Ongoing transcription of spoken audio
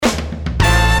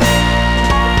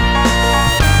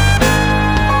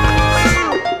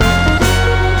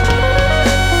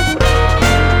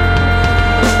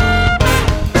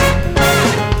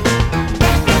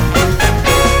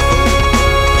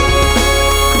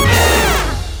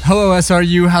Hello,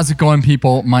 SRU. How's it going,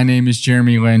 people? My name is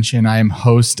Jeremy Lynch, and I am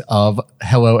host of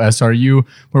Hello, SRU,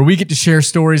 where we get to share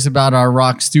stories about our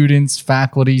rock students,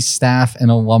 faculty, staff,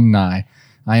 and alumni.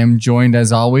 I am joined,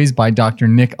 as always, by Dr.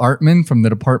 Nick Artman from the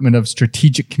Department of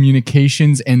Strategic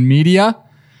Communications and Media,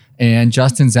 and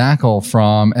Justin Zackel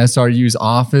from SRU's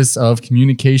Office of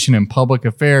Communication and Public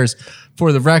Affairs.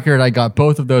 For the record, I got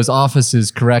both of those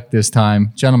offices correct this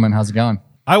time. Gentlemen, how's it going?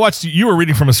 I watched you were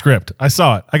reading from a script. I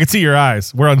saw it. I could see your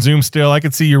eyes. We're on Zoom still. I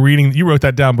could see you reading. You wrote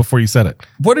that down before you said it.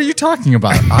 What are you talking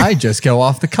about? I just go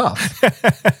off the cuff. I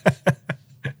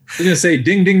was going to say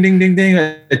ding, ding, ding, ding, ding.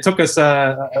 It took us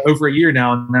over a year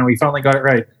now, and now we finally got it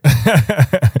right.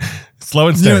 Slow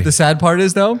and steady. You know what the sad part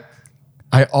is, though?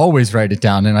 I always write it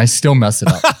down, and I still mess it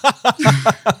up.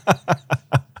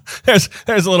 There's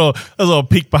a little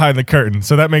peek behind the curtain.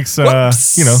 So that makes,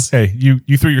 hey,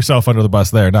 you threw yourself under the bus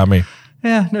there, not me.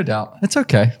 Yeah, no doubt. It's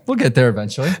okay. We'll get there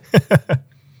eventually.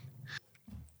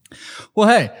 Well,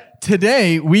 hey,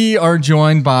 today we are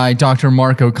joined by Dr.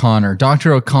 Mark O'Connor.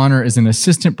 Dr. O'Connor is an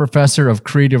assistant professor of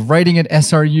creative writing at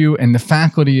SRU and the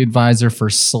faculty advisor for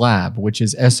SLAB, which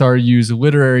is SRU's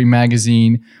literary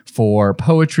magazine for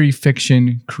poetry,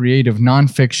 fiction, creative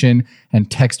nonfiction, and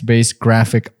text-based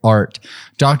graphic art.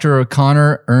 Dr.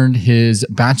 O'Connor earned his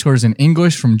bachelor's in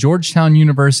English from Georgetown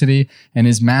University and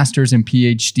his master's and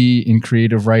PhD in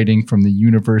creative writing from the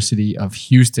University of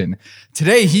Houston.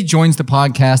 Today, he joins the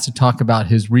podcast to talk about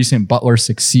his recent Butler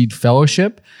Succeed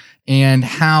Fellowship and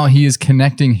how he is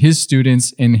connecting his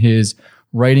students in his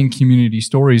Writing Community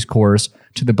Stories course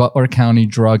to the Butler County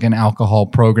Drug and Alcohol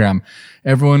Program.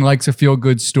 Everyone likes a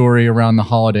feel-good story around the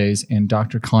holidays, and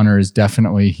Dr. Connor is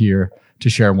definitely here to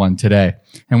share one today.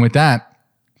 And with that,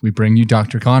 we bring you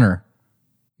Dr. Connor.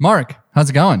 Mark, how's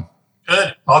it going?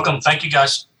 Good. Welcome. Thank you,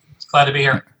 guys. Glad to be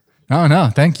here. Oh, no.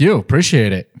 Thank you.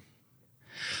 Appreciate it.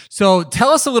 So tell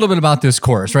us a little bit about this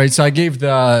course, right? So I gave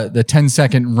the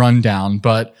 10-second rundown,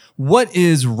 but what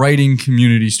is Writing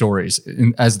Community Stories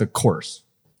as the course?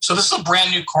 So this is a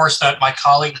brand new course that my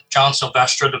colleague John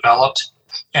Silvestro developed,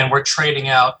 and we're trading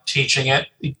out teaching it.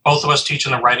 Both of us teach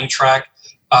in the writing track.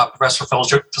 Professor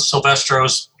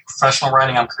Silvestro's professional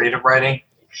writing, I'm creative writing.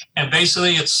 And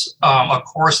basically it's a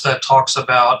course that talks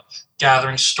about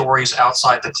gathering stories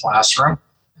outside the classroom.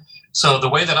 So the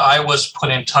way that I was put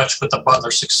in touch with the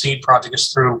Butler Succeed project is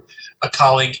through a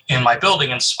colleague in my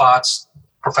building in Spots,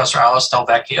 Professor Alice Del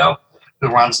Vecchio, who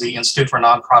runs the Institute for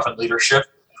Nonprofit Leadership.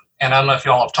 And I don't know if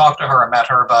you all have talked to her or met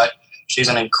her, but she's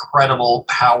an incredible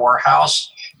powerhouse,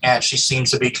 and she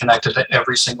seems to be connected to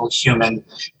every single human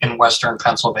in Western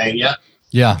Pennsylvania.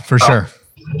 Yeah, for sure.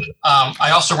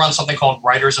 I also run something called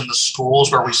Writers in the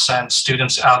Schools, where we send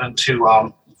students out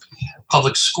into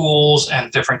public schools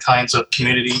and different kinds of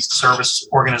community service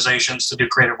organizations to do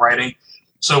creative writing.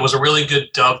 So it was a really good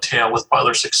dovetail with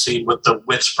Butler Succeed with the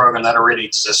WITS program that already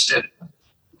existed.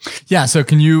 Yeah. So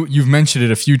you've mentioned it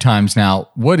a few times now.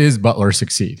 What is Butler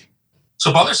Succeed?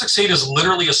 So Butler Succeed is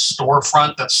literally a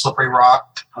storefront that Slippery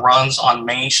Rock runs on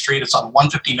Main Street. It's on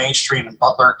 150 Main Street in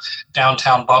Butler,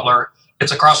 downtown Butler.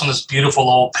 It's across from this beautiful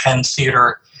old Penn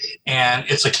Theater, and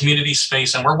it's a community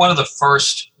space. And we're one of the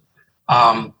first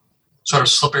sort of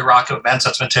Slippery Rock events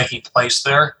that's been taking place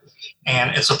there.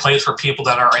 And it's a place for people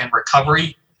that are in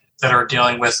recovery, that are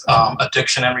dealing with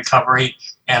addiction and recovery,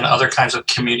 and other kinds of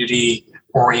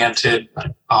community-oriented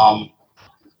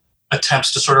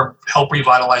attempts to sort of help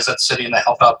revitalize that city and to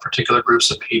help out particular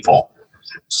groups of people.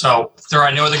 So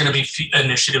I know there are going to be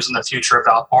initiatives in the future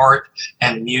about art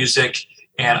and music.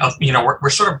 And, we're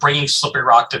sort of bringing Slippery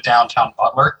Rock to downtown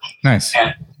Butler. Nice.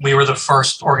 And we were the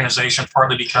first organization,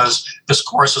 partly because this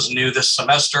course is new this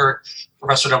semester.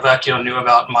 Professor Del Vecchio knew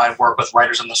about my work with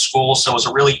Writers in the Schools, so it was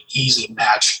a really easy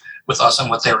match with us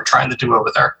and what they were trying to do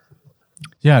over there.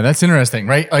 Yeah, that's interesting,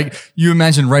 right? Like you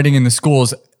mentioned Writing in the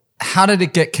Schools. How did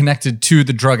it get connected to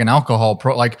the drug and alcohol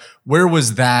like, where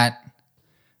was that?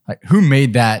 Like, who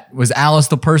made that? Was Alice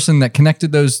the person that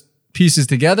connected those pieces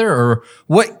together, or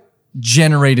what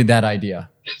generated that idea?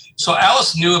 So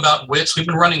Alice knew about WITS. We've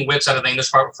been running WITS out of the English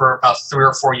department for about 3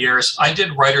 or 4 years. I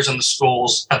did Writers in the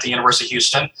Schools at the University of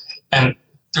Houston, and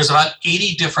there's about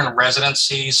 80 different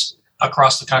residencies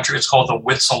across the country. It's called the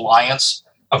WITS Alliance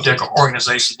of different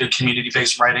organizations that do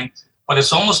community-based writing, but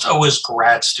it's almost always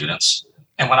grad students.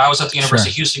 And when I was at the University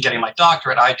of Houston getting my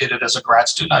doctorate, I did it as a grad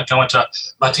student. I'd go into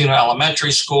Latino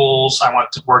elementary schools. I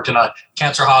worked in a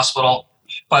cancer hospital.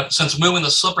 But since moving to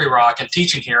Slippery Rock and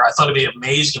teaching here, I thought it'd be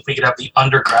amazing if we could have the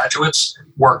undergraduates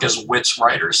work as WITS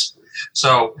writers.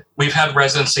 So we've had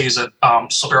residencies at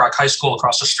Slippery Rock High School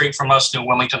across the street from us, New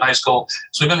Wilmington High School.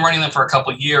 So we've been running them for a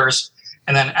couple of years.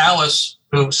 And then Alice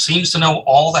who seems to know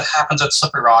all that happens at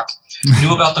Slippery Rock,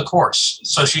 knew about the course.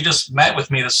 So she just met with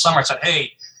me this summer and said,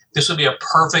 hey, this would be a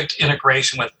perfect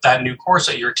integration with that new course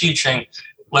that you're teaching.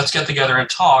 Let's get together and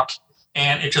talk.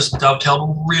 And it just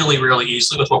dovetailed really, really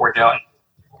easily with what we're doing.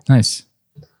 Nice.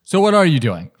 So what are you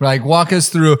doing? Like, walk us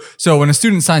through. So when a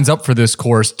student signs up for this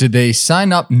course, did they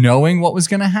sign up knowing what was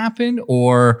going to happen,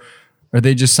 or are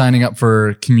they just signing up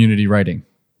for community writing?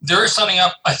 They're signing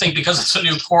up, I think, because it's a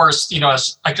new course.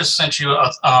 As I just sent you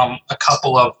a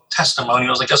couple of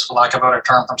testimonials, I guess, for lack of a better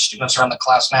term, from students who are in the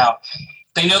class now.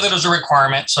 They know that there's a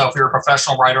requirement. So if you're a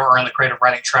professional writer or in the creative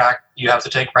writing track, you have to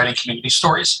take writing community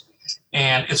stories.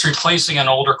 And it's replacing an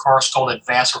older course called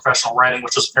Advanced Professional Writing,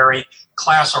 which was very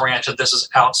class-oriented. This is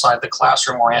outside the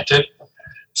classroom-oriented.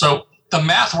 So the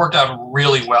math worked out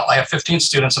really well. I have 15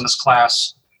 students in this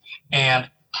class, and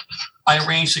I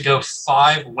arranged to go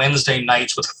 5 Wednesday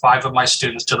nights with 5 of my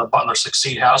students to the Butler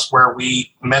Succeed House, where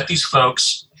we met these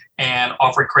folks and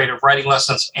offered creative writing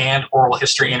lessons and oral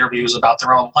history interviews about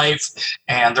their own life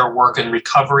and their work in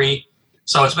recovery.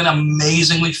 So it's been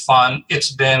amazingly fun.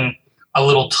 It's been a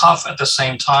little tough at the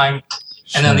same time.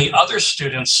 Sure. And then the other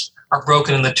students are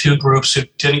broken into 2 groups who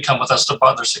didn't come with us to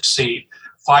Butler Succeed.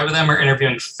 5 of them are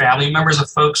interviewing family members of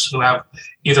folks who have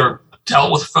either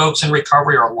dealt with folks in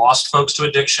recovery or lost folks to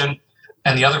addiction.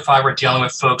 And the other 5 are dealing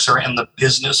with folks who are in the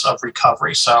business of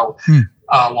recovery. So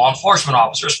law enforcement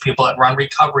officers, people that run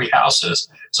recovery houses.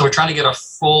 So we're trying to get a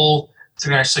full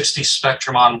 360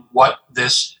 spectrum on what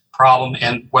this problem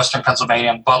in Western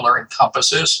Pennsylvania and Butler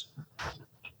encompasses.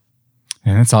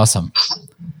 And that's awesome.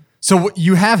 So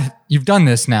you've done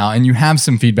this now, and you have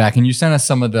some feedback, and you sent us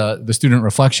some of the student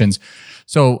reflections.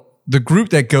 So the group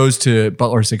that goes to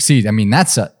Butler Succeed, I mean,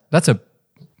 that's a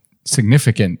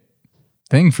significant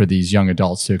thing for these young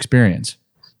adults to experience.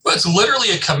 Well, it's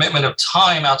literally a commitment of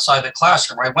time outside the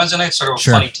classroom, right? Wednesday nights sort of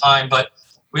a funny time, but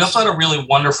we also had a really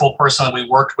wonderful person that we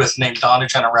worked with named Donna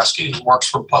Genereski, who works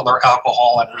for Butler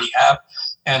Alcohol and Rehab,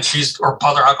 or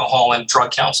Butler Alcohol and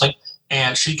Drug Counseling.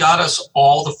 And she got us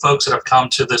all the folks that have come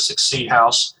to the Succeed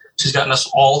House. She's gotten us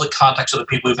all the contacts of the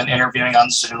people we've been interviewing on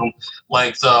Zoom,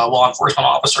 like the law enforcement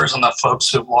officers and the folks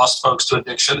who've lost folks to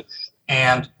addiction.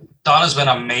 And Donna's been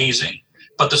amazing.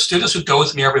 But the students who go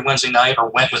with me every Wednesday night or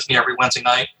went with me every Wednesday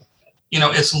night,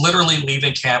 it's literally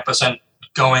leaving campus and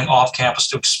going off campus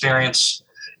to experience,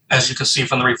 as you can see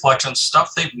from the reflections,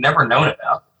 stuff they've never known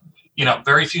about.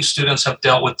 Very few students have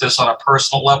dealt with this on a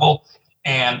personal level.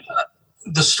 And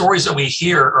the stories that we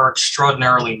hear are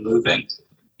extraordinarily moving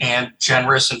and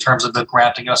generous in terms of the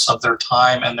granting us of their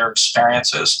time and their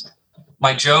experiences.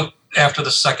 My joke after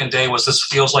the second day was, this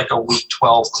feels like a week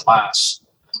 12 class.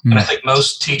 And I think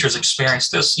most teachers experience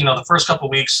this. The first couple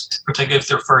of weeks, particularly if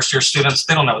they're first-year students,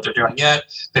 they don't know what they're doing yet.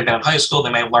 They've been in high school.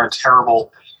 They may have learned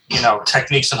terrible,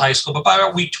 techniques in high school. But by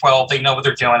about week 12, they know what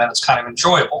they're doing, and it's kind of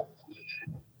enjoyable.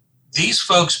 These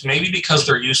folks, maybe because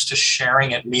they're used to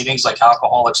sharing at meetings like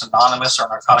Alcoholics Anonymous or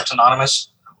Narcotics Anonymous,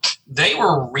 they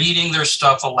were reading their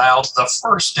stuff aloud the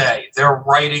first day. They're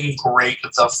writing great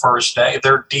the first day.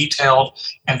 They're detailed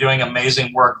and doing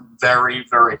amazing work very,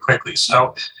 very quickly.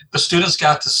 So the students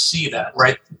got to see that,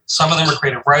 right? Some of them are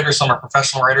creative writers, some are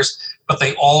professional writers, but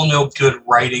they all know good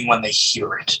writing when they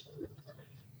hear it.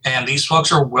 And these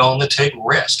folks are willing to take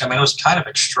risk. I mean, it was kind of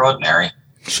extraordinary.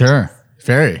 Sure.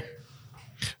 Very.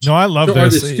 No, I love so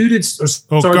this. Are the students,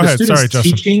 go ahead. Sorry, Justin.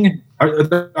 Teaching?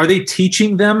 Are they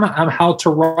teaching them how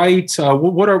to write?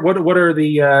 What are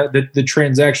the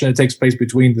transaction that takes place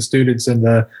between the students and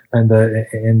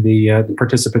the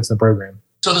participants in the program?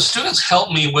 So the students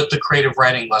helped me with the creative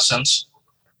writing lessons.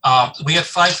 We had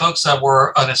 5 folks that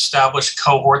were an established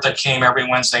cohort that came every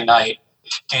Wednesday night,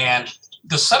 and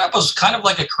the setup was kind of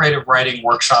like a creative writing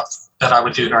workshop that I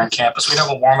would do during campus. We'd have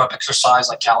a warm-up exercise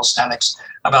like calisthenics,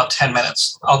 about 10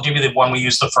 minutes. I'll give you the one we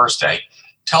used the first day.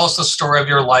 Tell us the story of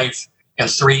your life in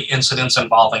 3 incidents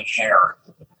involving hair.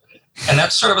 And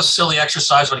that's sort of a silly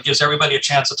exercise, but it gives everybody a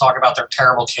chance to talk about their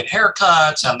terrible kid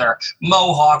haircuts and their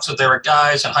mohawks that they were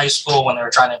guys in high school when they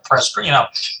were trying to impress,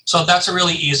 So that's a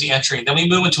really easy entry. Then we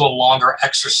move into a longer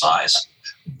exercise.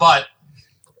 But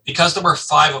because there were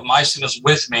 5 of my students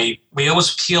with me, we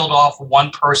always peeled off one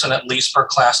person at least per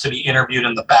class to be interviewed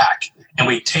in the back. And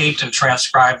we taped and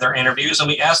transcribed their interviews. And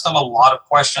we asked them a lot of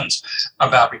questions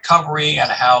about recovery and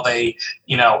how they,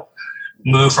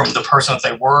 move from the person that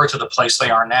they were to the place they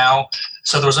are now.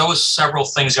 So there was always several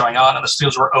things going on, and the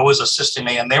students were always assisting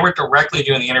me, and they were directly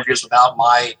doing the interviews without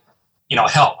my,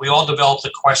 help. We all developed the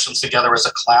questions together as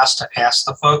a class to ask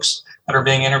the folks that are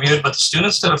being interviewed, but the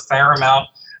students did a fair amount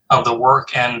of the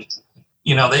work, and,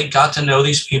 they got to know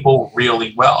these people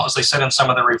really well. As they said in some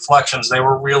of the reflections, they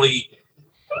were really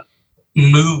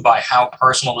moved by how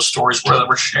personal the stories were that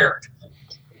were shared.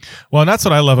 Well, and that's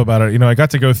what I love about it. I got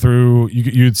to go through,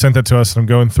 you'd sent that to us, and I'm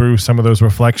going through some of those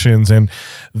reflections, and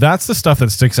that's the stuff that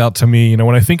sticks out to me.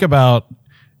 When I think about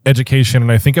education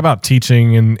and I think about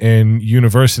teaching in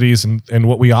universities and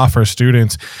what we offer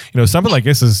students, something like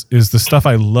this is the stuff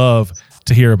I love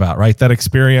to hear about, right? That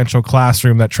experiential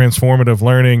classroom, that transformative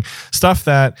learning stuff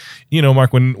that,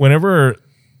 Mark, whenever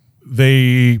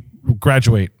they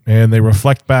graduate and they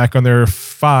reflect back on their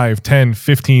 5, 10,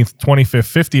 15th, 25th,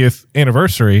 50th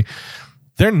anniversary,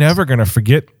 they're never going to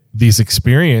forget these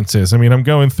experiences. I mean, I'm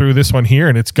going through this one here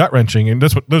and it's gut wrenching, and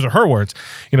those are her words.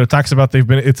 Talks about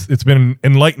it's been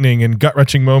enlightening and gut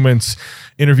wrenching moments.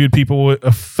 Interviewed people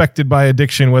affected by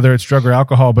addiction, whether it's drug or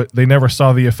alcohol, but they never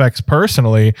saw the effects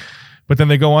personally. But then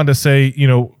they go on to say,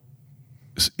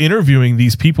 interviewing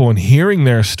these people and hearing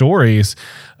their stories,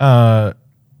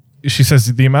 she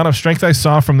says, the amount of strength I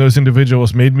saw from those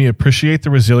individuals made me appreciate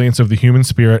the resilience of the human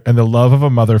spirit and the love of a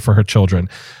mother for her children.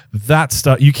 That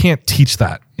stuff, you can't teach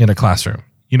that in a classroom.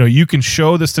 You can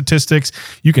show the statistics,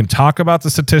 you can talk about the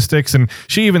statistics. And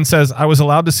she even says, I was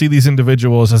allowed to see these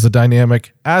individuals as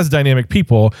dynamic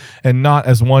people and not,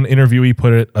 as one interviewee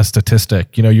put it, a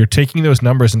statistic. You're taking those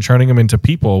numbers and turning them into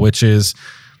people, which is,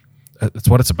 that's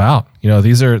what it's about.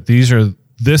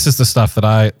 This is the stuff that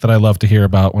I love to hear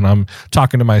about when I'm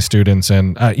talking to my students,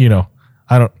 and I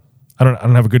don't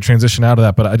have a good transition out of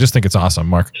that, but I just think it's awesome,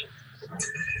 Mark.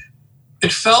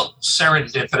 It felt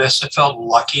serendipitous. It felt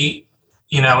lucky,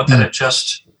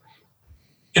 that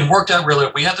it worked out really.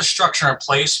 We had the structure in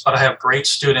place, but I have great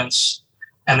students,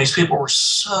 and these people were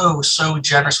so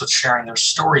generous with sharing their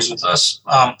stories with us.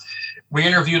 We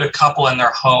interviewed a couple in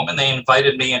their home, and they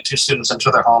invited me and 2 students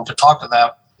into their home to talk to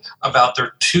them about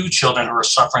their 2 children who are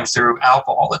suffering through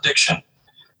alcohol addiction.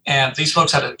 And these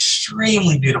folks had an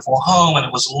extremely beautiful home, and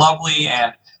it was lovely.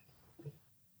 And,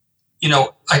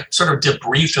 I sort of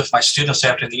debriefed with my students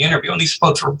after the interview, and these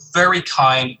folks were very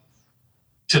kind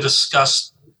to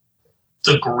discuss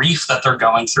the grief that they're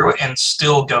going through and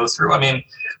still go through. I mean,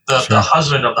 the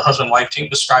husband of the husband-wife team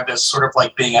described it as sort of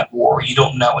like being at war. You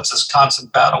don't know. It's this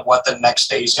constant battle, what the next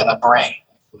day is going to bring.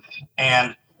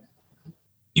 And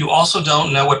you also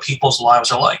don't know what people's lives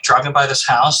are like. Driving by this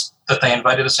house that they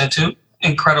invited us into,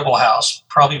 incredible house,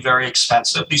 probably very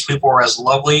expensive. These people were as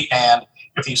lovely, and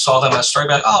if you saw them in a story,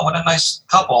 like, oh, what a nice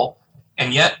couple.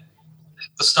 And yet,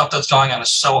 the stuff that's going on is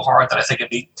so hard that I think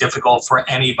it'd be difficult for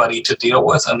anybody to deal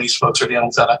with, and these folks are dealing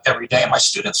with that every day. And my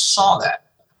students saw that,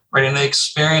 right? And they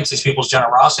experienced these people's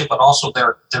generosity, but also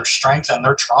their strength and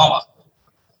their trauma.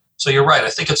 So you're right. I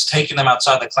think it's taking them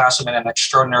outside the classroom in an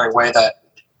extraordinary way that,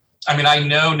 I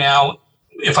know now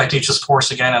if I teach this course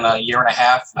again in a year and a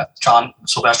half, John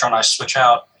Silvestro and I switch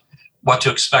out what to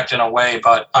expect in a way,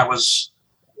 but I was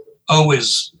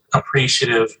always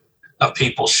appreciative of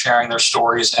people sharing their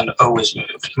stories and always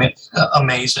moved.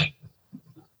 Amazing.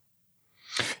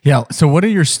 Yeah. So what do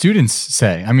your students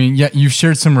say? You've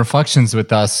shared some reflections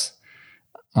with us,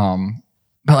 but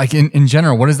like in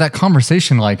general, what is that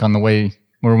conversation like on the way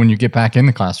or when you get back in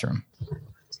the classroom?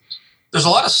 There's a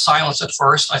lot of silence at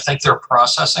first. I think they're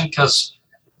processing, because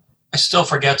I still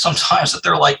forget sometimes that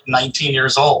they're like 19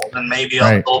 years old and maybe a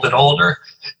little bit older.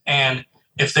 And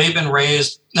if they've been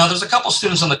raised, now there's a couple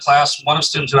students in the class, one of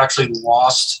students who actually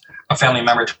lost a family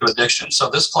member to addiction. So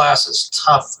this class is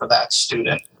tough for that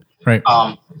student. Right.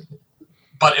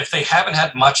 But if they haven't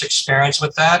had much experience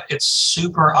with that, it's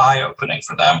super eye-opening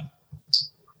for them.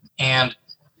 And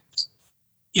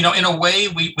in a way,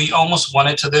 we almost went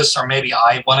into this, or maybe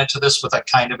I went into this with a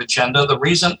kind of agenda. The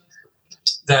reason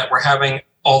that we're having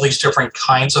all these different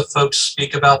kinds of folks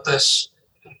speak about this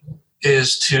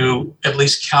is to at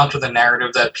least counter the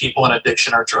narrative that people in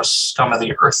addiction are just scum of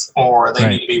the earth, or they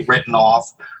need to be written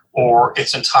off, or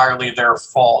it's entirely their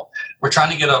fault. We're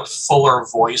trying to get a fuller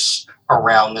voice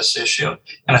around this issue.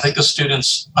 And I think the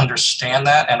students understand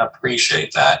that and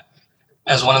appreciate that.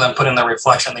 As one of them put in their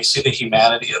reflection, they see the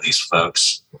humanity of these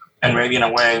folks, and maybe in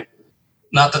a way,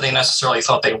 not that they necessarily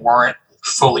thought they weren't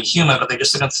fully human, but they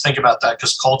just didn't think about that,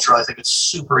 because culturally, I think it's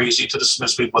super easy to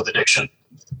dismiss people with addiction.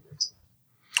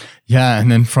 Yeah.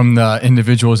 And then from the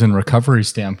individuals in recovery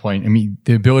standpoint,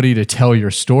 the ability to tell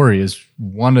your story is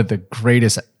one of the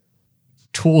greatest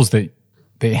tools that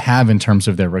they have in terms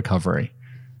of their recovery.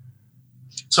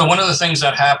 So one of the things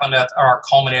that happened at our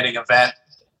culminating event,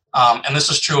 and this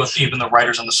is true with even the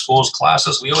writers in the schools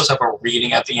classes, we always have a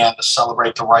reading at the end to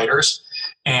celebrate the writers.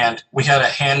 And we had a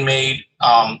handmade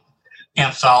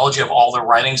anthology of all the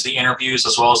writings, the interviews,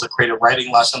 as well as the creative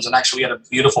writing lessons. And actually, we had a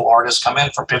beautiful artist come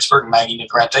in from Pittsburgh, Maggie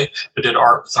Negrete, who did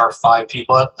art with our 5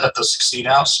 people at the Succeed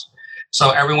House.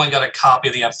 So everyone got a copy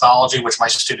of the anthology, which my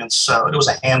students sewed. It was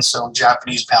a hand-sewn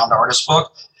Japanese bound artist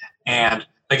book. And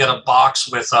they got a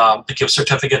box with a gift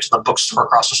certificate to the bookstore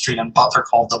across the street in Butler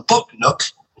called the Book Nook,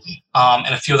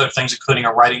 and a few other things, including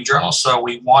a writing journal. So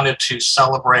we wanted to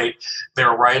celebrate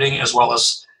their writing as well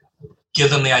as give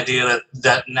them the idea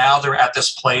that now they're at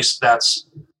this place that's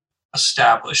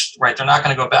established, right? They're not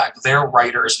going to go back. They're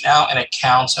writers now, and it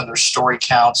counts, and their story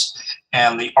counts.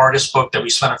 And the artist book that we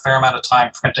spent a fair amount of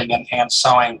time printing and hand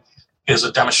sewing is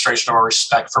a demonstration of our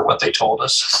respect for what they told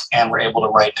us and we're able to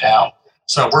write down.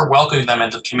 So we're welcoming them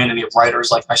into the community of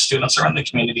writers like my students are in the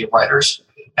community of writers,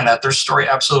 and that their story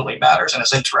absolutely matters and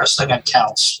is interesting and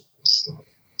counts.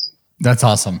 That's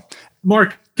awesome.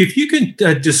 Mark, if you could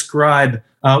describe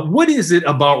what is it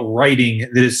about writing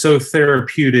that is so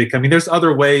therapeutic? I mean, there's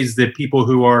other ways that people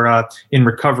who are in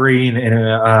recovery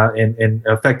and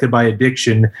affected by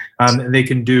addiction, they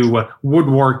can do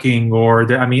woodworking, or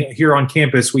here on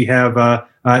campus we have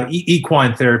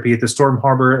equine therapy at the Storm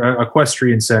Harbor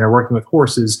Equestrian Center, working with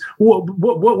horses.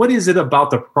 What is it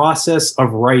about the process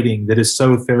of writing that is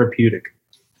so therapeutic?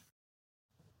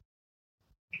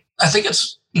 I think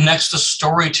it's next to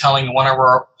storytelling, one of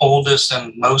our oldest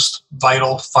and most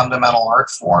vital fundamental art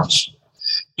forms.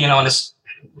 And it's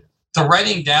the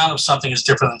writing down of something is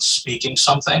different than speaking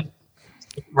something,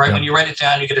 right? Yeah. When you write it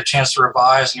down, you get a chance to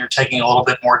revise and you're taking a little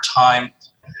bit more time.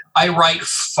 I write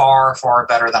far, far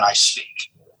better than I speak.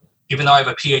 Even though I have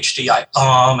a PhD, I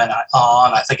and I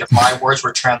on. I think if my words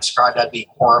were transcribed, I'd be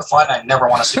horrified. I never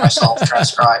want to see myself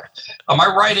transcribed. But my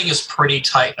writing is pretty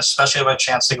tight, especially if I have a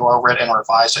chance to go over it and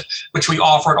revise it, which we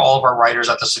offered all of our writers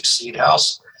at the Succeed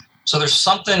House. So there's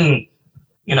something,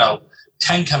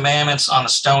 10 Commandments on a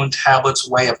stone tablets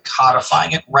way of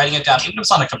codifying it, writing it down, even if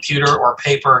it's on a computer or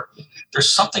paper.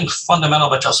 There's something fundamental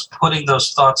about just putting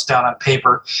those thoughts down on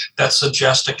paper that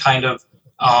suggests a kind of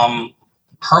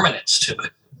permanence to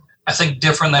it. I think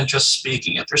different than just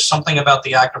speaking it. There's something about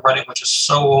the act of writing which is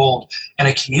so old, and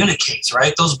it communicates,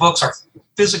 right? Those books are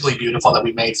physically beautiful that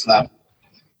we made for them,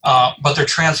 but they're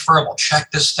transferable.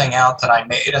 Check this thing out that I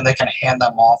made, and they can hand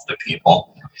them off to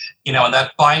people. And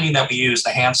that binding that we use,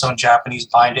 the hand-sewn Japanese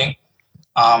binding,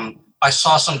 I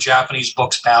saw some Japanese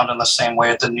books bound in the same way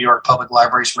at the New York Public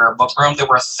Library's Rare Book Room. They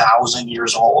were 1,000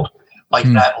 years old,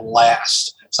 that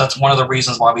last. So that's one of the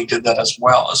reasons why we did that as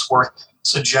well, is we're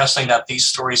suggesting that these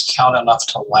stories count enough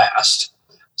to last.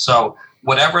 So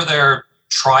whatever their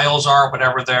trials are,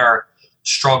 whatever their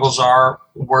struggles are,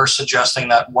 we're suggesting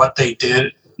that what they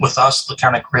did with us, the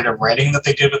kind of creative writing that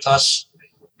they did with us,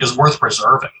 is worth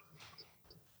preserving,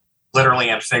 literally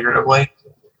and figuratively.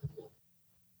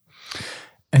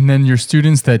 And then your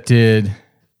students that did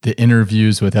the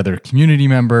interviews with other community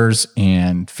members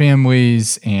and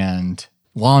families and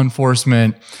law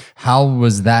enforcement, how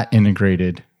was that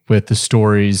integrated with the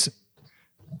stories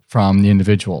from the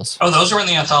individuals? Oh, those are in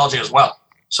the anthology as well.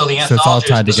 So the anthology it's all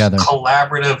tied is together.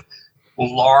 Collaborative,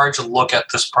 large look at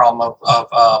this problem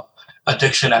of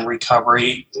addiction and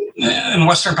recovery in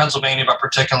Western Pennsylvania, but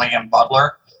particularly in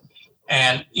Butler.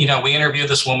 And, we interviewed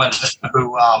this woman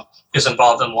who is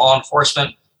involved in law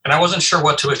enforcement, and I wasn't sure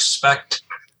what to expect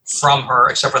from her,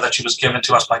 except for that she was given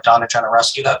to us by Donna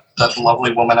Genereski, that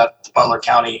lovely woman at the Butler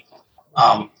County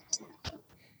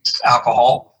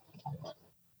alcohol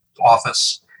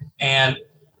office. And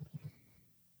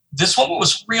this woman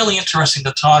was really interesting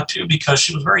to talk to because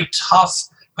she was very tough,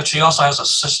 but she also has a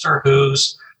sister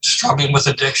who's struggling with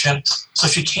addiction. So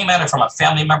she came at it from a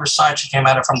family member side. She came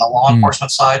at it from the law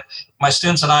enforcement side. My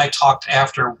students and I talked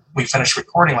after we finished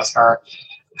recording with her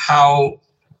how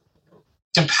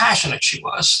compassionate she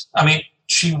was. I mean,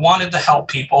 she wanted to help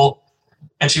people,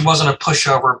 and she wasn't a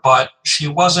pushover, but she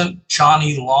wasn't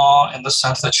Johnny Law in the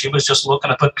sense that she was just looking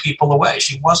to put people away.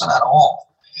 She wasn't at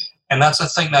all. And that's the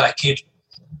thing that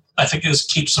I think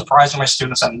keeps surprising my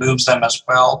students and moves them as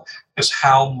well, is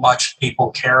how much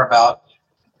people care about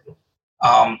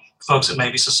folks that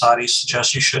maybe society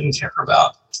suggests you shouldn't care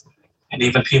about. And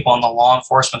even people on the law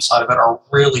enforcement side of it are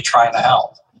really trying to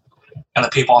help. And the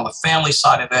people on the family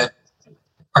side of it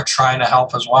are trying to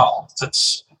help as well.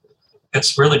 It's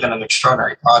really been an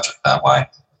extraordinary project that way.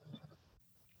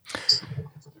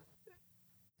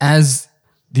 As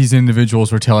these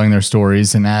individuals were telling their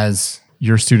stories and as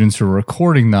your students were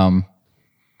recording them,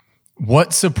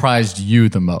 what surprised you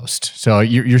the most? So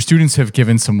your students have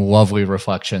given some lovely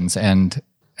reflections, and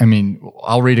I mean,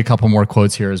 I'll read a couple more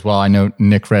quotes here as well. I know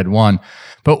Nick read one,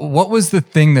 but what was the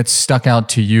thing that stuck out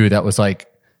to you that was like,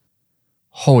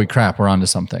 holy crap, we're onto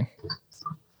something?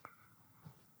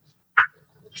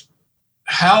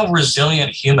 How resilient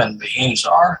human beings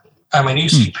are. I mean, you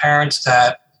see parents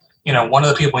that One of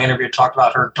the people we interviewed talked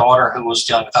about her daughter who was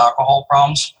dealing with alcohol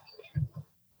problems,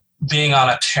 being on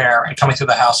a tear and coming through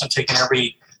the house and taking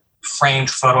every framed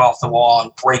photo off the wall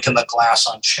and breaking the glass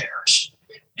on chairs.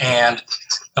 And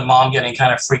the mom getting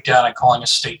kind of freaked out and calling a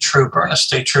state trooper. And a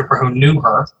state trooper who knew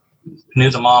her, knew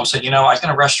the mom, said, I can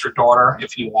arrest your daughter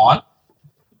if you want.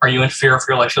 Are you in fear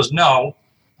for your life? She goes, no.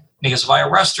 And he goes, if I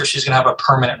arrest her, she's going to have a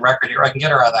permanent record here. I can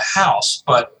get her out of the house,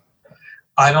 but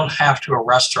I don't have to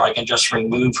arrest her. I can just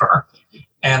remove her.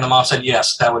 And the mom said,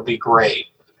 yes, that would be great.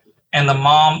 And the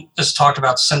mom has talked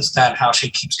about since then how she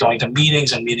keeps going to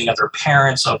meetings and meeting other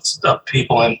parents of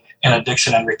people in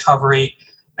addiction and recovery,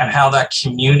 and how that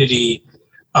community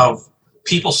of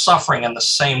people suffering in the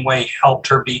same way helped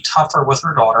her be tougher with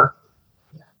her daughter.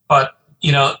 But,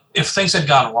 if things had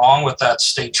gone wrong with that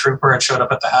state trooper and showed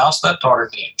up at the house, that daughter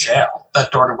would be in jail.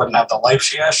 That daughter wouldn't have the life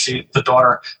she has. The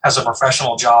daughter has a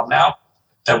professional job now.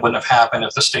 That wouldn't have happened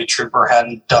if the state trooper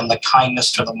hadn't done the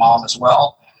kindness to the mom as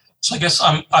well. So I guess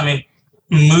I'm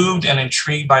moved and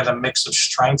intrigued by the mix of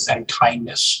strength and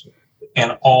kindness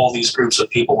in all these groups of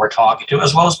people we're talking to,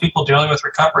 as well as people dealing with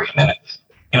recovery.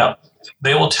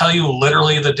 They will tell you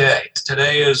literally the day.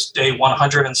 Today is day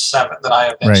 107 that I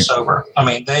have been sober.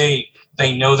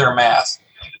 They know their math.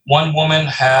 One woman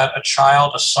had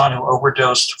a son who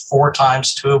overdosed 4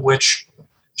 times, 2 of which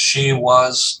she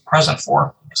was present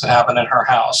for, because it happened in her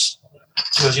house.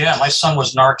 She goes, yeah, my son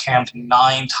was Narcaned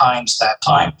 9 times that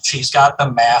time. She's got the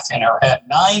math in her head.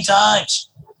 9 times.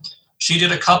 She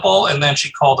did a couple, and then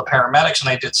she called the paramedics,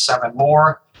 and they did 7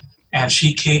 more. And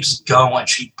she keeps going.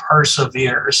 She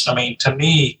perseveres. To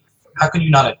me, how can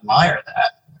you not admire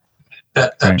that?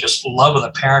 That just love of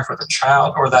the parent for the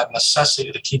child, or that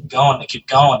necessity to keep going, to keep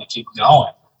going, to keep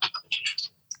going.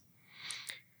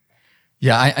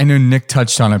 Yeah, I know Nick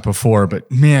touched on it before, but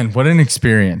man, what an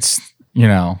experience,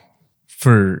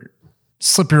 for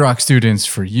Slippery Rock students,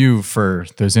 for you, for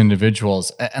those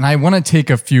individuals. And I want to take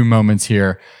a few moments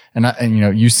here,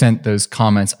 and you sent those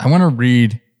comments. I want to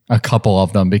read a couple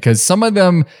of them, because some of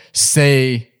them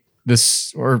say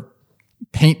this or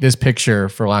paint this picture,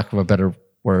 for lack of a better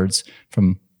words,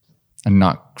 from a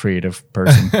not creative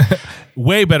person.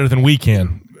 Way better than we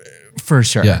can. For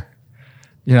sure.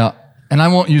 Yeah. And I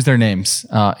won't use their names,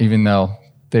 even though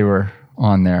they were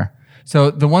on there.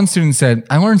 So the one student said,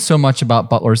 I learned so much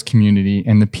about Butler's community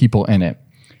and the people in it.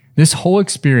 This whole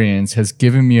experience has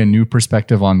given me a new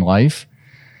perspective on life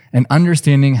and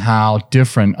understanding how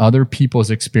different other people's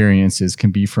experiences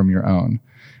can be from your own.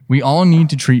 We all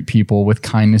need to treat people with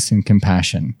kindness and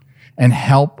compassion and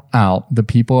help out the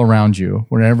people around you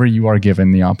wherever you are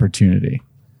given the opportunity.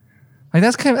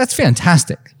 That's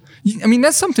fantastic.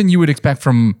 That's something you would expect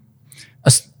from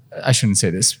I shouldn't say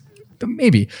this, but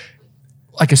maybe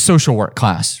like a social work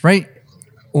class, right?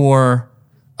 Or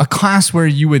a class where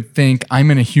you would think I'm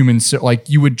in a like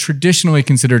you would traditionally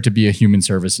consider to be a human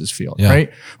services field,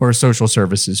 right? Or a social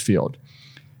services field.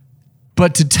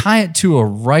 But to tie it to a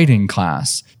writing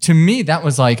class, to me, that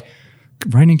was like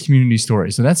writing community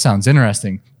stories. So that sounds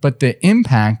interesting. But the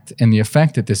impact and the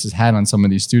effect that this has had on some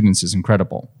of these students is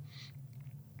incredible.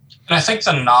 And I think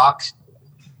the knock,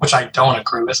 which I don't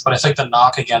agree with, but I think the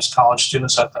knock against college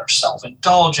students that they're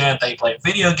self-indulgent, they play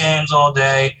video games all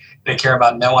day, they care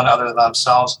about no one other than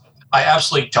themselves. I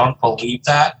absolutely don't believe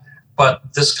that, but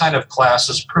this kind of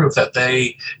classes prove that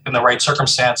they, in the right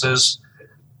circumstances,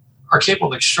 are capable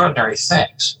of extraordinary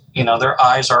things. Their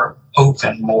eyes are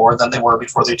open more than they were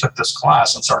before they took this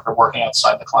class and started working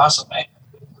outside the class with me.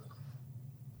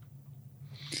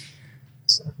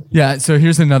 Yeah, so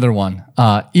here's another one.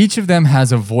 Each of them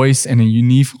has a voice and a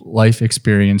unique life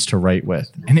experience to write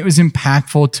with. And it was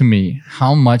impactful to me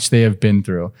how much they have been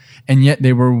through. And yet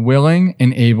they were willing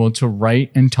and able to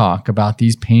write and talk about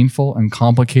these painful and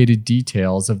complicated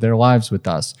details of their lives with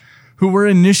us, who were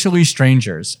initially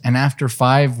strangers, and after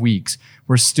 5 weeks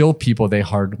were still people they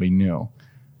hardly knew.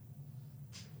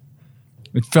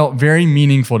 It felt very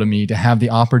meaningful to me to have the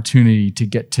opportunity to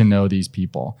get to know these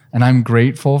people. And I'm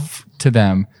grateful to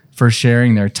them for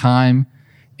sharing their time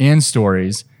and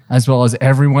stories, as well as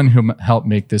everyone who helped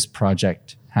make this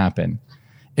project happen.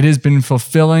 It has been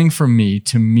fulfilling for me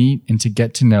to meet and to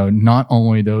get to know not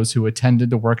only those who attended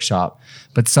the workshop,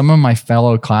 but some of my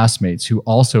fellow classmates who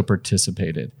also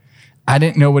participated. I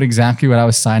didn't know exactly what I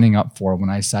was signing up for when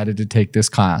I decided to take this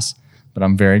class, but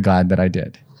I'm very glad that I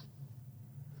did.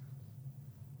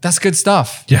 That's good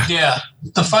stuff. Yeah.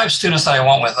 The 5 students that I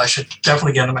went with, I should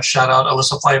definitely give them a shout out.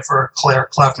 Alyssa Pfeiffer, Claire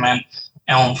Clefman,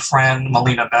 Ellen Friend,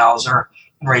 Melina Bowser,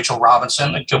 and Rachel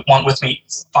Robinson. They went with me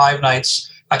 5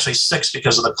 nights, actually 6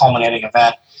 because of the culminating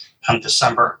event in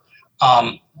December.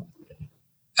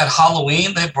 at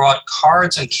Halloween, they brought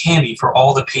cards and candy for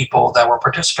all the people that were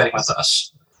participating with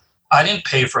us. I didn't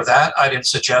pay for that. I didn't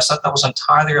suggest that. That was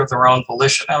entirely of their own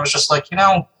volition. I was just like,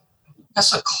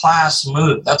 that's a class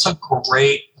move. That's a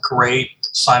great, great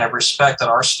sign of respect that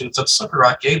our students at Slippery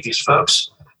Rock gave these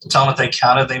folks to tell them that they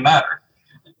counted, they mattered.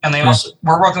 And they also,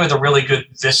 we're working with a really good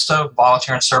Vista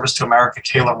volunteer and service to America,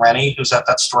 Kayla Rennie, who's at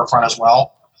that storefront as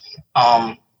well.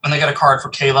 And they got a card for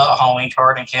Kayla, a Halloween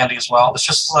card, and candy as well. It's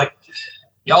just like,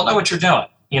 y'all know what you're doing.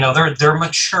 They're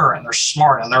mature and they're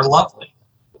smart and they're lovely.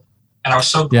 And I was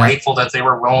so grateful that they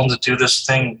were willing to do this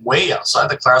thing way outside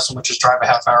the classroom, which is drive a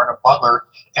half hour to Butler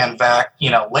and back,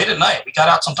 late at night. We got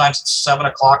out sometimes at 7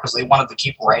 o'clock because they wanted to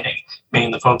keep writing,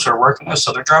 meaning the folks who are working with.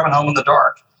 So they're driving home in the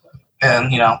dark.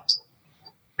 And,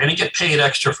 they didn't get paid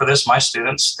extra for this. My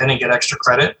students, they didn't get extra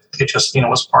credit. It just,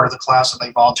 was part of the class, and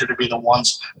they volunteered to be the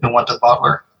ones who went to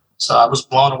Butler. So I was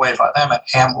blown away by them, and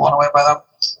am blown away by them.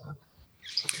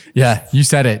 Yeah, you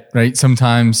said it, right?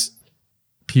 Sometimes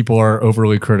people are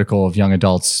overly critical of young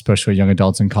adults, especially young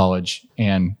adults in college.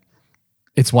 And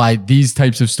it's why these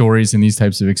types of stories and these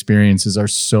types of experiences are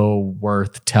so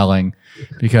worth telling,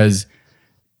 because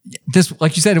this,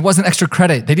 like you said, it wasn't extra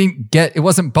credit. It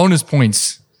wasn't bonus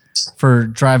points for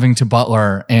driving to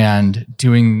Butler and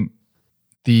doing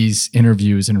these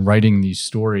interviews and writing these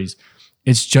stories.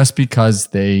 It's just because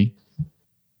they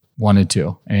wanted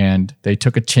to and they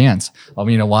took a chance. I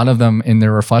mean, a lot of them in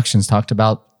their reflections talked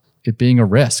about it being a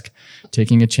risk,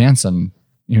 taking a chance. And,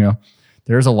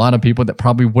 there's a lot of people that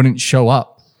probably wouldn't show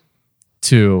up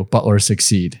to Butler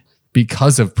Succeed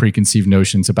because of preconceived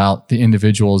notions about the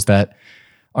individuals that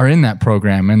are in that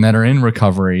program and that are in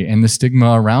recovery and the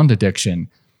stigma around addiction.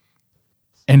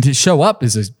 And to show up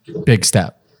is a big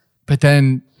step, but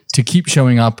then to keep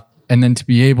showing up and then to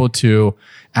be able to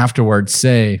afterwards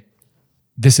say,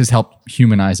 this has helped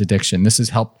humanize addiction. This has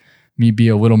helped me be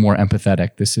a little more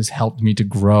empathetic. This has helped me to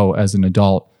grow as an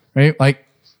adult, right? Like,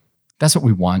 that's what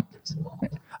we want.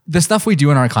 The stuff we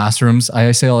do in our classrooms,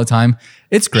 I say all the time,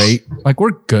 it's great. Like,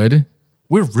 we're good.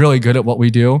 We're really good at what we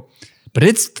do, but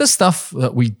it's the stuff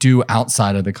that we do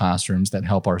outside of the classrooms that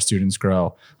help our students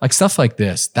grow. Like stuff like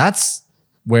this, that's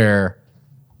where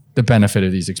the benefit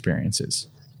of these experiences.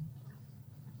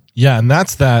 Yeah, and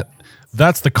that's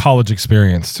the college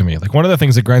experience to me. Like, one of the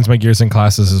things that grinds my gears in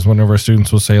classes is whenever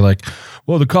students will say like,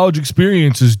 well, the college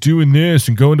experience is doing this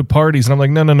and going to parties. And I'm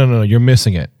like, no, you're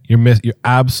missing it. You're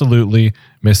absolutely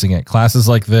missing it. Classes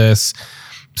like this,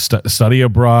 study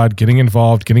abroad, getting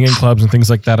involved, getting in clubs and things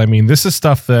like that. I mean, this is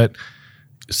stuff that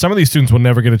some of these students will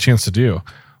never get a chance to do.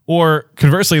 Or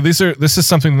conversely, this is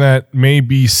something that may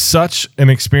be such an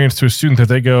experience to a student that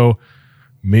they go,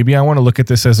 maybe I want to look at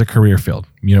this as a career field.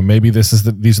 Maybe these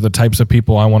are the types of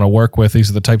people I want to work with. These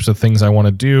are the types of things I want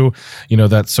to do.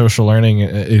 That social learning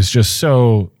is just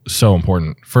so, so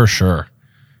important for sure.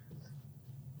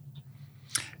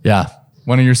 Yeah.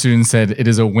 One of your students said it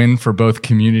is a win for both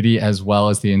community as well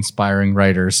as the inspiring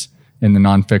writers in the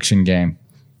nonfiction game.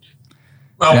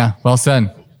 Well, yeah, well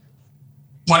said.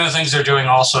 One of the things they're doing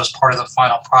also as part of the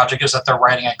final project is that they're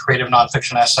writing a creative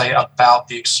nonfiction essay about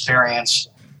the experience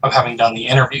of having done the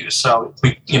interviews. So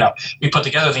we put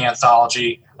together the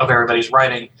anthology of everybody's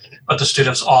writing, but the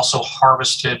students also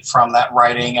harvested from that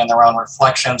writing and their own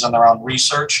reflections and their own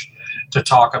research to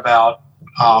talk about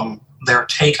their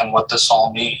take on what this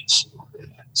all means.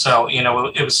 So,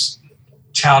 it was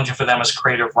challenging for them as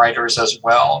creative writers as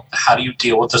well. How do you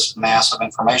deal with this massive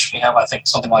information? We have, I think,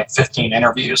 something like 15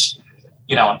 interviews.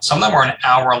 And some of them are an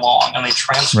hour long, and they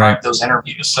transcribe those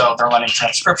interviews. So they're learning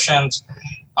transcriptions,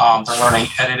 they're learning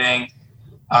editing.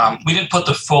 We didn't put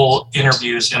the full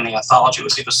interviews in the anthology. It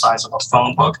would be the size of a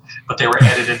phone book, but they were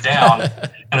edited down,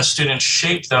 and the students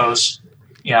shaped those.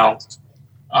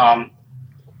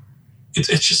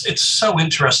 It's so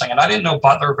interesting. And I didn't know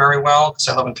Butler very well because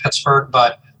I live in Pittsburgh,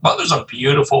 but Butler's a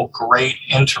beautiful, great,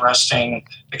 interesting,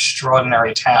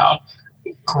 extraordinary town.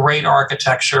 Great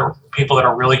architecture, people that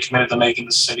are really committed to making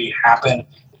the city happen.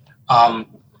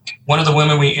 One of the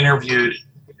women we interviewed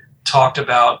talked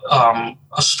about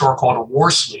a store called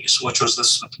Worsley's, which was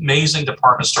this amazing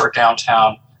department store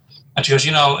downtown. And she goes,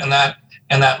 in that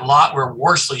lot where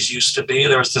Worsley's used to be,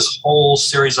 there was this whole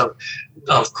series of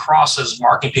crosses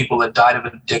marking people that died of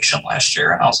addiction last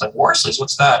year. And I was like, Worsley's,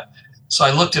 what's that? So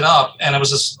I looked it up, and it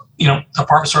was this,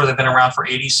 department store that had been around for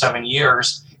 87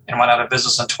 years and went out of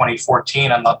business in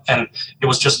 2014. And it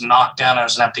was just knocked down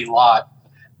as an empty lot.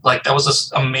 Like, that was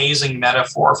this amazing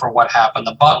metaphor for what happened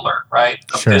to Butler, right?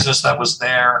 The business that was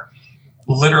there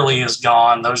literally is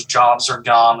gone. Those jobs are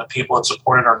gone. The people that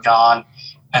supported are gone.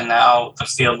 And now the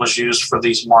field was used for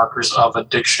these markers of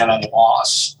addiction and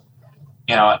loss.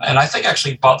 And I think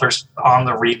actually Butler's on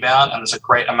the rebound, and there's a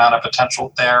great amount of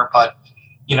potential there. But,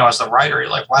 as the writer,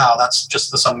 you're like, wow, that's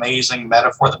just this amazing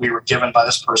metaphor that we were given by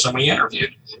this person we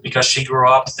interviewed, because she grew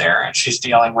up there and she's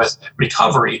dealing with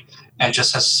recovery and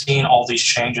just has seen all these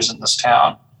changes in this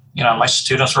town. My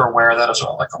students are aware of that as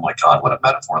well. Like, oh my God, what a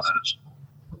metaphor that is.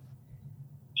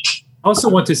 I also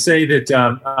want to say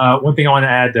that one thing I want to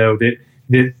add, though,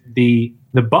 that the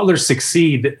Butler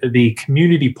Succeed, the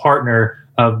community partner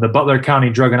of the Butler County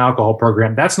Drug and Alcohol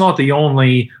Program, that's not the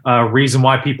only reason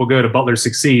why people go to Butler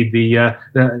Succeed.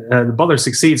 The Butler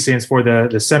Succeed stands for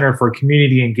the Center for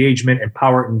Community Engagement,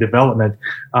 Empowerment, and Development.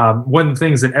 One of the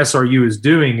things that SRU is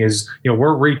doing is,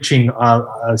 we're reaching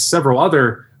several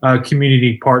other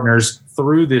community partners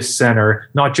through this center,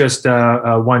 not just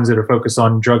ones that are focused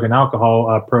on drug and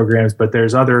alcohol programs, but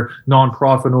there's other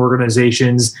nonprofit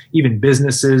organizations, even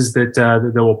businesses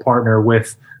that will partner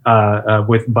with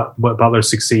Butler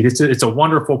Succeed. It's a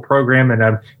wonderful program,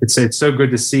 and it's so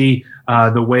good to see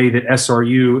the way that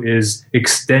SRU is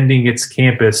extending its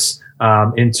campus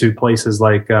into places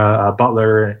like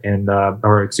Butler and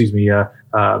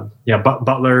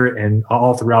Butler and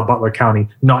all throughout Butler County,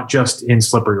 not just in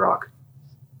Slippery Rock.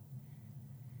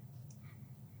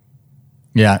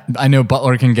 Yeah, I know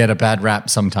Butler can get a bad rap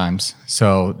sometimes.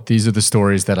 So these are the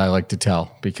stories that I like to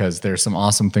tell, because there's some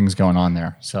awesome things going on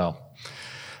there. So,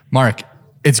 Mark,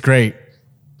 it's great.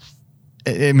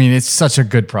 I mean, it's such a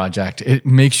good project. It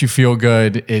makes you feel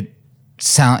good.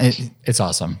 It's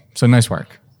awesome. So nice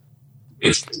work.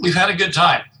 We've had a good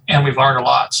time and we've learned a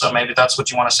lot. So maybe that's what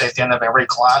you want to say at the end of every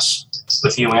class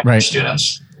with you and your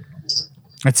students.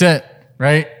 That's it,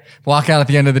 right? Walk out at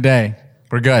the end of the day.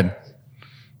 We're good.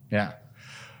 Yeah.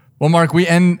 Well, Mark, we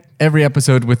end every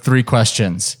episode with 3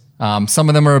 questions. Some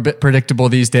of them are a bit predictable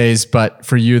these days, but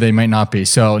for you, they might not be.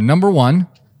 So number 1,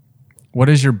 what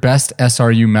is your best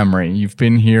SRU memory? You've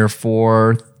been here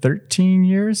for 13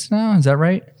 years now. Is that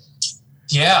right?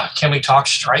 Yeah. Can we talk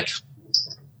strike?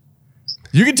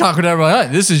 You can talk whatever you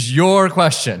want. This is your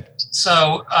question.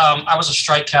 So I was a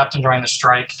strike captain during the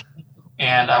strike,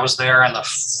 and I was there in the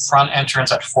front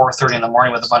entrance at 4:30 in the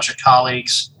morning with a bunch of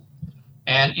colleagues.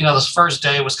 And, this first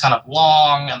day was kind of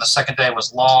long, and the second day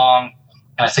was long,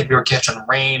 and I think we were catching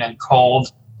rain and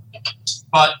cold.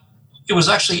 But it was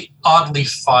actually oddly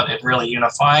fun and really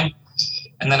unifying.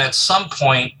 And then at some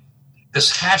point,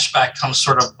 this hatchback comes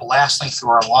sort of blasting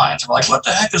through our lines. We're like, what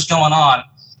the heck is going on?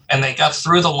 And they got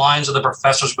through the lines of the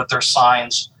professors with their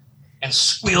signs and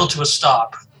squealed to a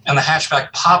stop. And the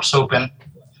hatchback pops open,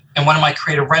 and one of my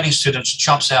creative writing students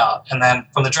jumps out. And then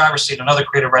from the driver's seat, another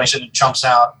creative writing student jumps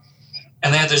out.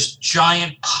 And they had this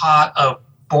giant pot of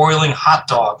boiling hot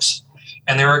dogs.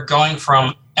 And they were going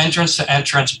from entrance to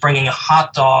entrance, bringing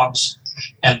hot dogs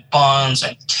and buns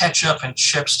and ketchup and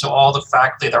chips to all the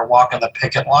faculty that are walking the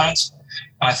picket lines.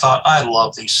 And I thought, I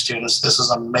love these students. This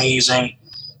is amazing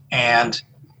and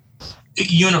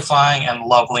unifying and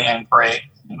lovely and great.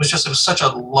 It was such a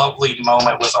lovely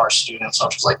moment with our students. I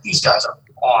was just like, these guys are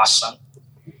awesome.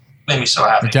 Made me so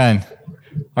happy. Again,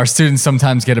 our students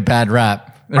sometimes get a bad rap.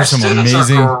 There's some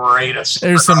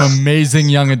amazing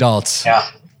young adults. Yeah.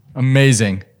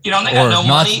 Amazing. And they got no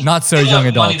money. Not so young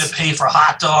adults. Money to pay for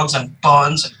hot dogs and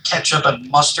buns and ketchup and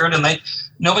mustard, and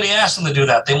nobody asked them to do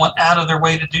that. They went out of their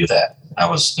way to do that. I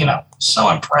was, so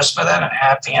impressed by that and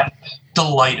happy and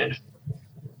delighted.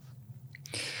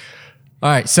 All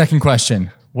right, second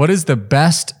question. What is the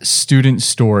best student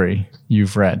story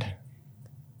you've read?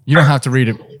 You don't have to read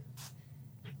it.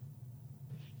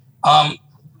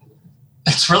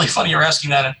 It's really funny you're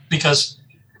asking that, because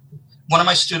one of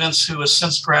my students who has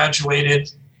since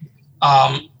graduated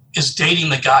is dating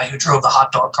the guy who drove the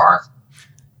hot dog car.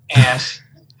 And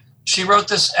she wrote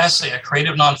this essay, a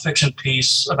creative nonfiction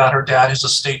piece about her dad, who's a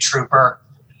state trooper.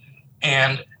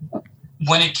 And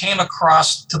when it came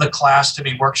across to the class to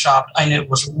be workshopped, I knew it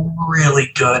was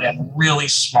really good and really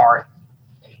smart.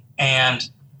 And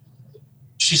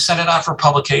she sent it out for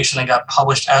publication and got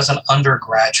published as an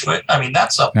undergraduate. I mean,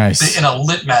 that's nice. In a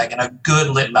lit mag, in a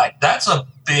good lit mag. That's a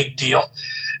big deal.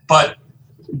 But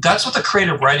that's what the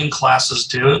creative writing classes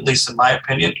do, at least in my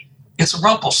opinion. It's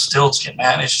Rumpelstiltskin,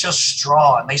 man. It's just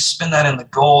straw, and they spin that in the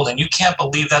gold, and you can't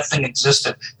believe that thing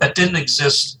existed. That didn't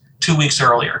exist 2 weeks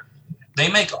earlier. They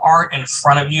make art in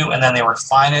front of you, and then they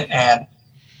refine it, and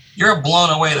you're blown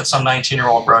away that some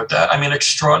 19-year-old wrote that. I mean,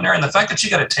 extraordinary. And the fact that she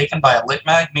got it taken by a lit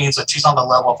mag means that she's on the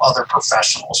level of other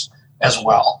professionals as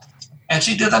well. And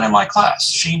she did that in my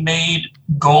class. She made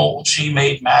gold. She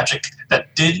made magic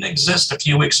that didn't exist a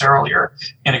few weeks earlier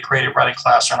in a creative writing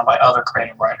class run by other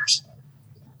creative writers.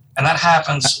 And that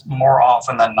happens more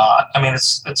often than not. I mean,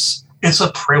 it's it's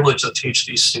a privilege to teach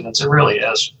these students. It really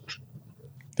is.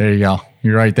 There you go.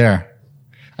 You're right there.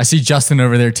 I see Justin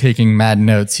over there taking mad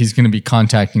notes. He's going to be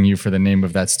contacting you for the name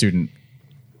of that student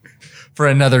for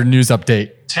another news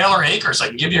update. Taylor Akers, I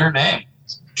can give you her name.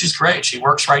 She's great. She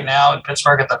works right now in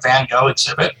Pittsburgh at the Van Gogh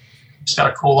exhibit. She's got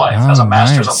a cool life. Has a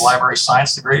master's of library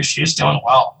science degree. She's doing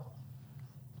well.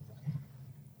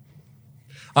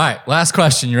 All right, last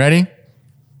question. You ready?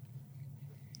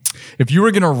 If you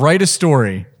were going to write a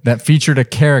story that featured a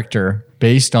character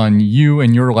based on you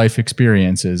and your life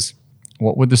experiences,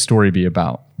 what would the story be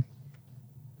about?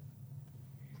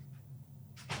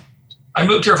 I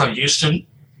moved here from Houston,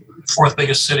 fourth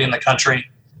biggest city in the country,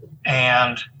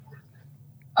 and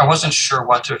I wasn't sure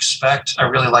what to expect. I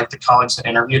really liked the colleagues that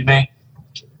interviewed me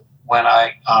when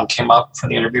I came up for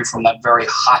the interview from that very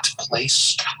hot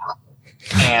place.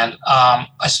 And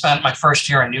I spent my first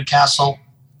year in Newcastle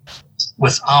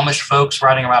with Amish folks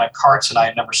riding around in carts that I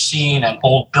had never seen, and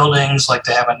old buildings like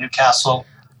they have in Newcastle.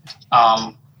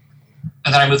 And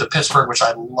then I moved to Pittsburgh, which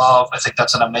I love. I think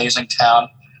that's an amazing town.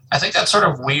 I think that sort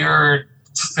of weird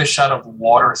fish out of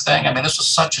water thing. I mean, this was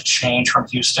such a change from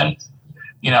Houston.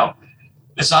 You know,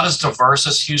 it's not as diverse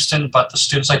as Houston, but the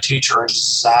students I teach are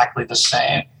exactly the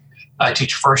same. I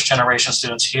teach first-generation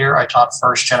students here. I taught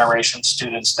first-generation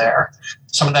students there.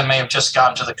 Some of them may have just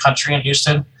gotten to the country in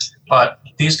Houston, but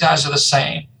these guys are the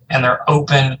same, and they're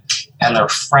open, and they're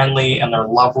friendly, and they're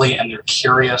lovely, and they're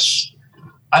curious.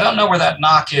 I don't know where that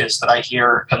knock is that I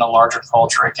hear in the larger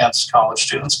culture against college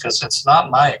students, because it's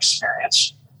not my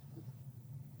experience.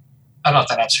 I don't know if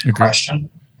that answers your question.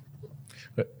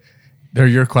 They're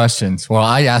your questions. Well,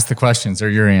 I asked the questions. They're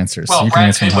your answers. Well, so you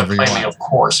Brad Pitt would play me, of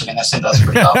course. I mean, that's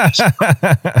pretty obvious.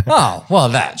 Oh,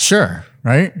 well, sure,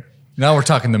 right? Now we're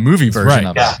talking the movie version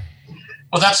of it. Yeah.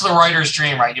 Well, that's the writer's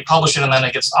dream, right? You publish it, and then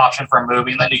it gets optioned for a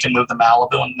movie, and then you can move to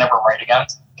Malibu and never write again.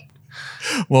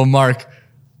 Well, Mark,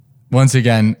 once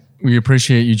again, we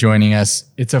appreciate you joining us.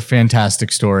 It's a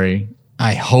fantastic story.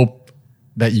 I hope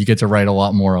that you get to write a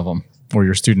lot more of them, or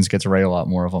your students get to write a lot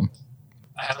more of them.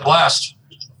 I had a blast.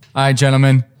 All right,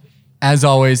 gentlemen. As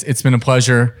always, it's been a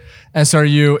pleasure.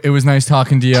 SRU, it was nice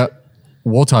talking to you.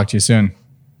 We'll talk to you soon.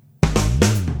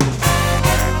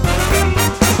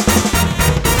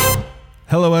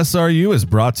 Hello SRU is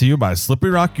brought to you by Slippery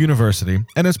Rock University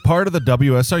and is part of the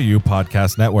WSRU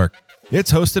Podcast Network.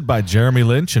 It's hosted by Jeremy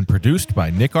Lynch and produced by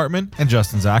Nick Artman and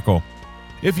Justin Zackel.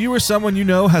 If you or someone you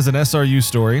know has an SRU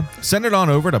story, send it on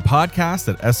over to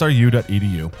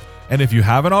podcast@sru.edu. And if you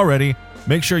haven't already,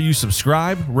 make sure you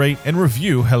subscribe, rate, and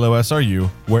review Hello SRU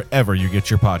wherever you get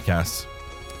your podcasts.